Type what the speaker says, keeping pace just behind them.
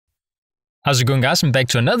How's it going, guys? I'm back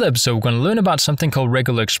to another episode. We're going to learn about something called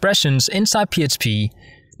regular expressions inside PHP.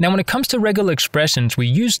 Now, when it comes to regular expressions, we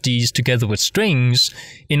use these together with strings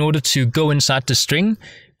in order to go inside the string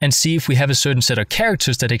and see if we have a certain set of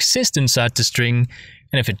characters that exist inside the string.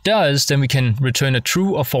 And if it does, then we can return a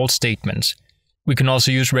true or false statement. We can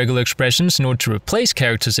also use regular expressions in order to replace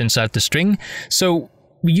characters inside the string. So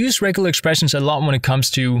we use regular expressions a lot when it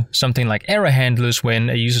comes to something like error handlers when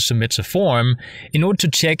a user submits a form in order to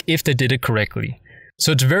check if they did it correctly.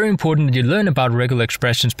 So it's very important that you learn about regular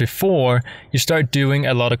expressions before you start doing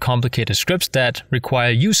a lot of complicated scripts that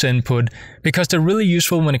require user input, because they're really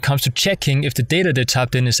useful when it comes to checking if the data they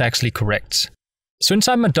typed in is actually correct. So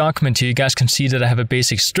inside my document here, you guys can see that I have a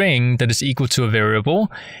basic string that is equal to a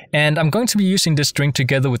variable, and I'm going to be using this string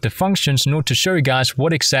together with the functions in order to show you guys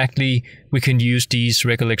what exactly we can use these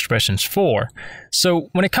regular expressions for. So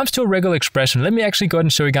when it comes to a regular expression, let me actually go ahead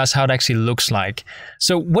and show you guys how it actually looks like.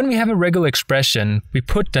 So when we have a regular expression, we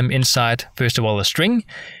put them inside, first of all, a string,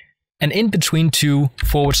 and in between two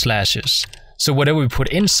forward slashes. So whatever we put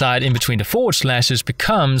inside in between the forward slashes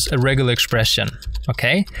becomes a regular expression,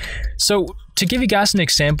 okay? So to give you guys an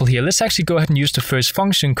example here, let's actually go ahead and use the first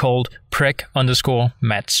function called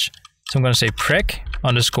preg_match. So I'm going to say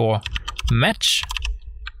preg_match,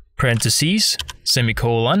 parentheses,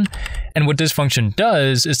 semicolon. And what this function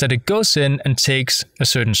does is that it goes in and takes a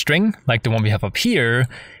certain string, like the one we have up here,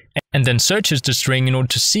 and then searches the string in order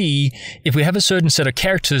to see if we have a certain set of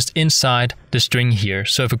characters inside the string here.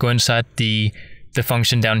 So if we go inside the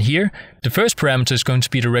function down here, the first parameter is going to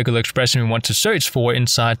be the regular expression we want to search for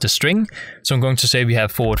inside the string. So I'm going to say we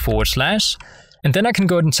have // and then I can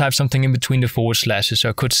go ahead and type something in between the forward slashes. So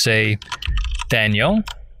I could say Daniel,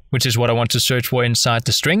 which is what I want to search for inside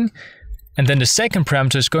the string. And then the second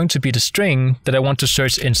parameter is going to be the string that I want to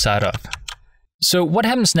search inside of. So what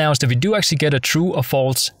happens now is that we do actually get a true or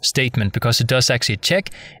false statement, because it does actually check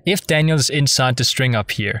if Daniel is inside the string up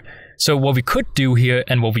here. So what we could do here,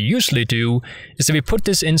 and what we usually do, is that we put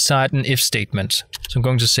this inside an if statement. So I'm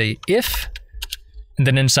going to say if, and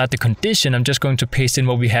then inside the condition, I'm just going to paste in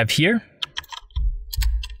what we have here,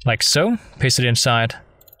 like so, paste it inside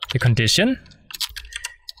the condition.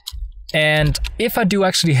 And if I do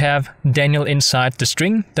actually have Daniel inside the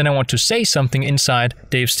string, then I want to say something inside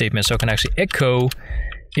the if statement. So I can actually echo,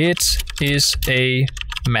 it is a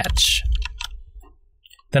match.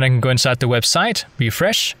 Then I can go inside the website,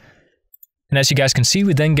 refresh. And as you guys can see,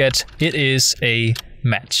 we then get, it is a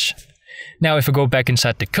match. Now, if I go back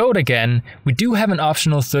inside the code again, we do have an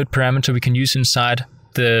optional third parameter we can use inside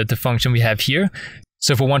the function we have here.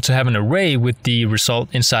 So if we want to have an array with the result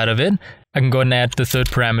inside of it, I can go and add the third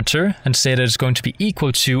parameter and say that it's going to be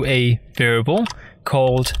equal to a variable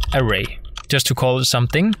called array, just to call it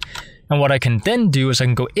something. And what I can then do is I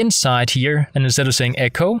can go inside here, and instead of saying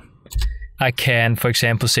echo, I can, for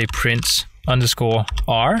example, say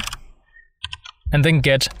print_r, and then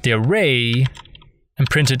get the array and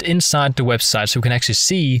print it inside the website, so we can actually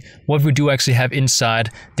see what we do actually have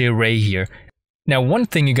inside the array here. Now, one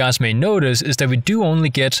thing you guys may notice is that we do only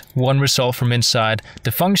get one result from inside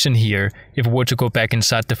the function here. If we were to go back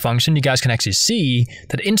inside the function, you guys can actually see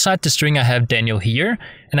that inside the string I have Daniel here,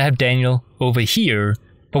 and I have Daniel over here,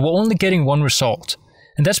 but we're only getting one result.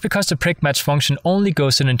 And that's because the preg_match function only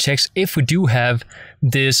goes in and checks if we do have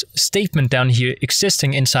this statement down here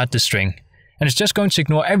existing inside the string. And it's just going to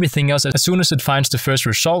ignore everything else as soon as it finds the first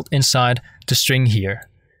result inside the string here.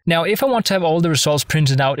 Now, if I want to have all the results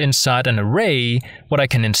printed out inside an array, what I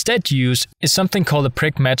can instead use is something called a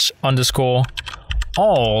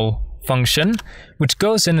preg_match_all function, which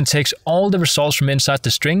goes in and takes all the results from inside the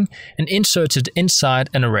string and inserts it inside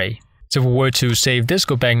an array. So if we were to save this,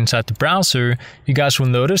 go back inside the browser, you guys will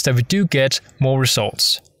notice that we do get more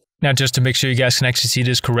results. Now, just to make sure you guys can actually see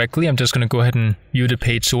this correctly, I'm just going to go ahead and view the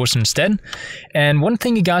page source instead. And one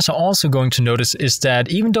thing you guys are also going to notice is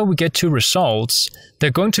that even though we get two results,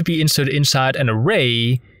 they're going to be inserted inside an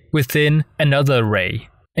array within another array.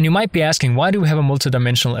 And you might be asking, why do we have a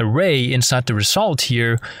multidimensional array inside the result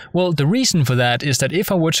here? Well, the reason for that is that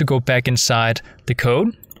if I were to go back inside the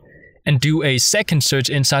code and do a second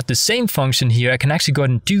search inside the same function here, I can actually go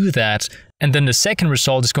ahead and do that. And then the second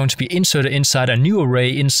result is going to be inserted inside a new array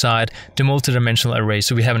inside the multidimensional array.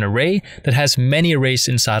 So we have an array that has many arrays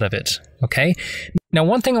inside of it, okay? Now,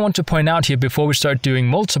 one thing I want to point out here before we start doing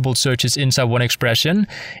multiple searches inside one expression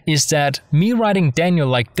is that me writing Daniel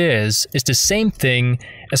like this is the same thing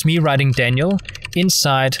as me writing Daniel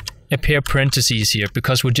inside a pair of parentheses here,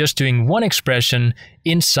 because we're just doing one expression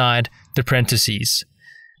inside the parentheses.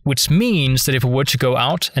 Which means that if we were to go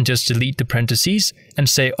out and just delete the parentheses and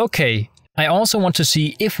say, okay, I also want to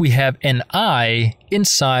see if we have an I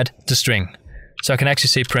inside the string. So I can actually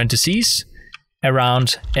say parentheses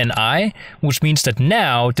around an I, which means that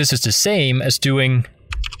now this is the same as doing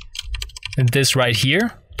this right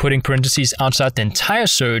here, putting parentheses outside the entire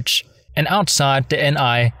search and outside the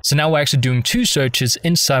NI. So now we're actually doing two searches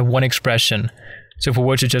inside one expression. So if we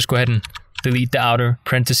were to just go ahead and delete the outer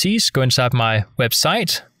parentheses, go inside my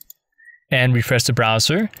website and refresh the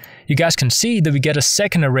browser, you guys can see that we get a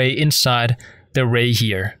second array inside the array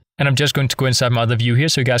here. And I'm just going to go inside my other view here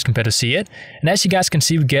so you guys can better see it. And as you guys can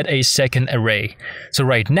see, we get a second array. So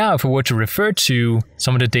right now, if we were to refer to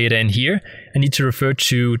some of the data in here, I need to refer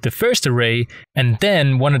to the first array and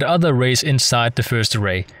then one of the other arrays inside the first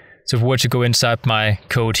array. So if we were to go inside my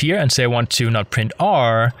code here and say I want to not print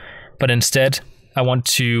R, but instead I want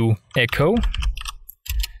to echo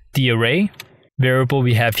the array variable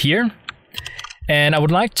we have here. And I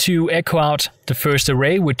would like to echo out the first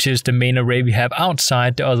array, which is the main array we have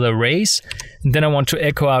outside the other arrays. And then I want to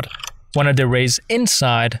echo out one of the arrays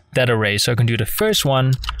inside that array. So I can do the first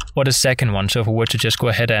one or the second one. So if we were to just go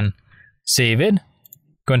ahead and save it,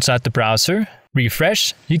 go inside the browser,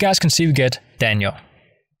 refresh, you guys can see we get Daniel.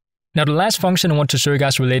 Now the last function I want to show you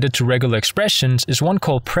guys related to regular expressions is one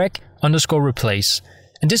called preg_replace.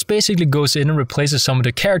 And this basically goes in and replaces some of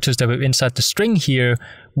the characters that were inside the string here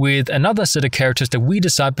with another set of characters that we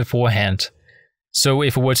decide beforehand. So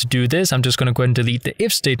if we were to do this, I'm just going to go ahead and delete the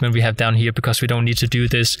if statement we have down here because we don't need to do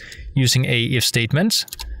this using a if statement.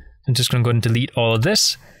 I'm just going to go ahead and delete all of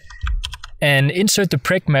this and insert the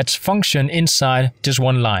preg_match function inside just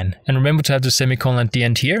one line. And remember to have the semicolon at the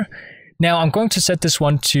end here. Now I'm going to set this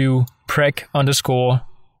one to preg_replace.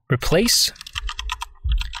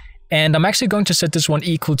 And I'm actually going to set this one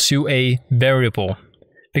equal to a variable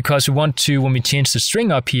because we want to, when we change the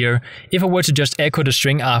string up here, if I were to just echo the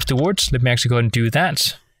string afterwards, let me actually go ahead and do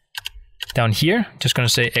that. Down here, just going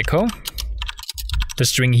to say echo the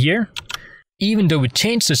string here. Even though we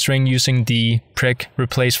changed the string using the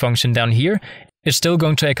preg_replace function down here, it's still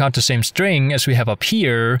going to echo out the same string as we have up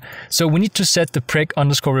here. So we need to set the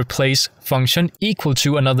preg_replace function equal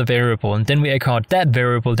to another variable, and then we echo out that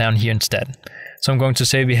variable down here instead. So I'm going to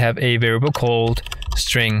say we have a variable called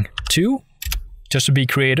string2, just to be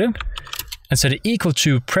creative, and set it equal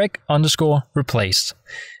to preg_replace.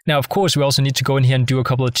 Now, of course, we also need to go in here and do a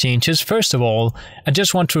couple of changes. First of all, I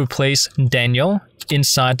just want to replace Daniel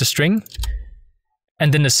inside the string.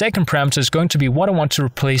 And then the second parameter is going to be what I want to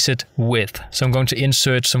replace it with. So I'm going to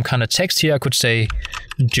insert some kind of text here. I could say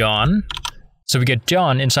John. So we get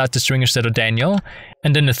John inside the string instead of Daniel.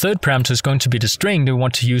 And then the third parameter is going to be the string that we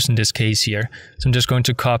want to use in this case here. So I'm just going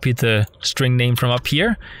to copy the string name from up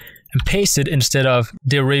here and paste it instead of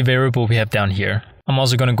the array variable we have down here. I'm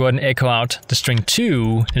also going to go ahead and echo out the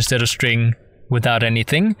string2 instead of string without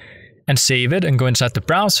anything and save it and go inside the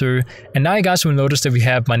browser. And now you guys will notice that we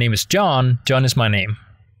have my name is John. John is my name.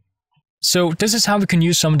 So this is how we can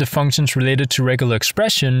use some of the functions related to regular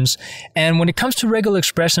expressions. And when it comes to regular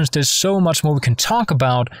expressions, there's so much more we can talk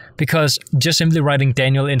about because just simply writing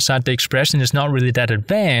Daniel inside the expression is not really that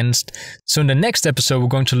advanced. So in the next episode, we're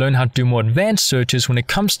going to learn how to do more advanced searches when it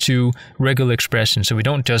comes to regular expressions. So we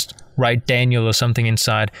don't just write Daniel or something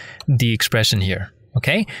inside the expression here.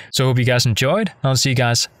 Okay, so I hope you guys enjoyed. I'll see you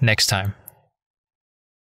guys next time.